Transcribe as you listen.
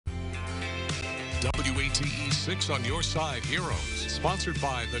WATE 6 on Your Side Heroes, sponsored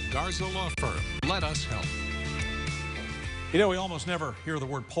by the Garza Law Firm. Let us help. You know, we almost never hear the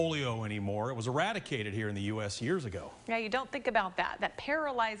word polio anymore. It was eradicated here in the U.S. years ago. Yeah, you don't think about that. That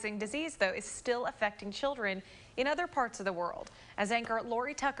paralyzing disease, though, is still affecting children in other parts of the world. As anchor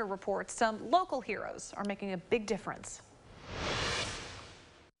Lori Tucker reports, some local heroes are making a big difference.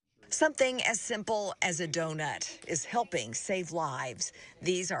 Something as simple as a donut is helping save lives.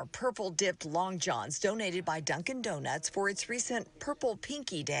 These are purple-dipped Long Johns donated by Dunkin' Donuts for its recent Purple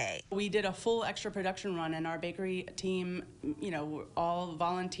Pinky Day. We did a full extra production run, and our bakery team, all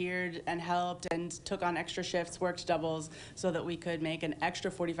volunteered and helped and took on extra shifts, worked doubles, so that we could make an extra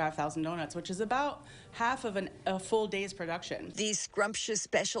 45,000 donuts, which is about half of a full day's production. These scrumptious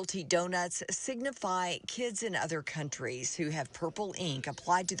specialty donuts signify kids in other countries who have purple ink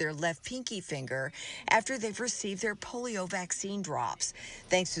applied to their left pinky finger after they've received their polio vaccine drops.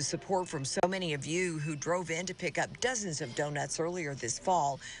 Thanks to support from so many of you who drove in to pick up dozens of donuts earlier this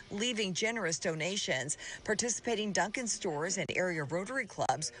fall, leaving generous donations, participating Dunkin' stores and area Rotary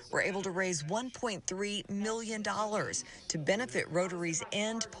clubs were able to raise $1.3 million to benefit Rotary's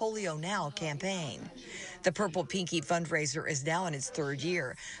End Polio Now campaign. The Purple Pinky fundraiser is now in its third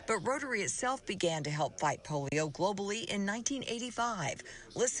year, but Rotary itself began to help fight polio globally in 1985.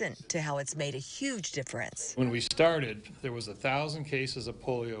 Listen to how it's made a huge difference. When we started, there was 1,000 cases of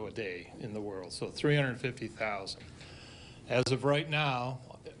polio a day in the world, so 350,000. As of right now,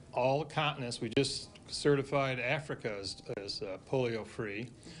 all the continents, we just certified Africa as polio-free.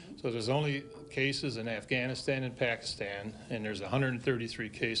 So there's only cases in Afghanistan and Pakistan, and there's 133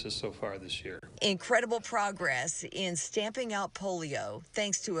 cases so far this year. Incredible progress in stamping out polio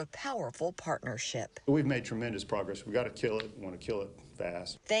thanks to a powerful partnership. We've made tremendous progress. We've got to kill it. We want to kill it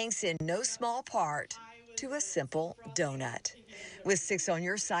fast. Thanks in no small part to a simple donut. With 6 on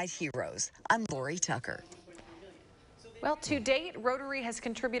Your Side Heroes, I'm Lori Tucker. Well, to date, Rotary has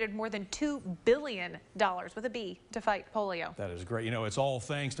contributed more than $2 billion with a B to fight polio. That is great. You know, it's all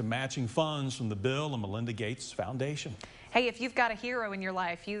thanks to matching funds from the Bill and Melinda Gates Foundation. Hey, if you've got a hero in your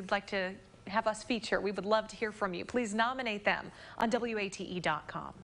life you'd like to have us feature, we would love to hear from you. Please nominate them on WATE.com.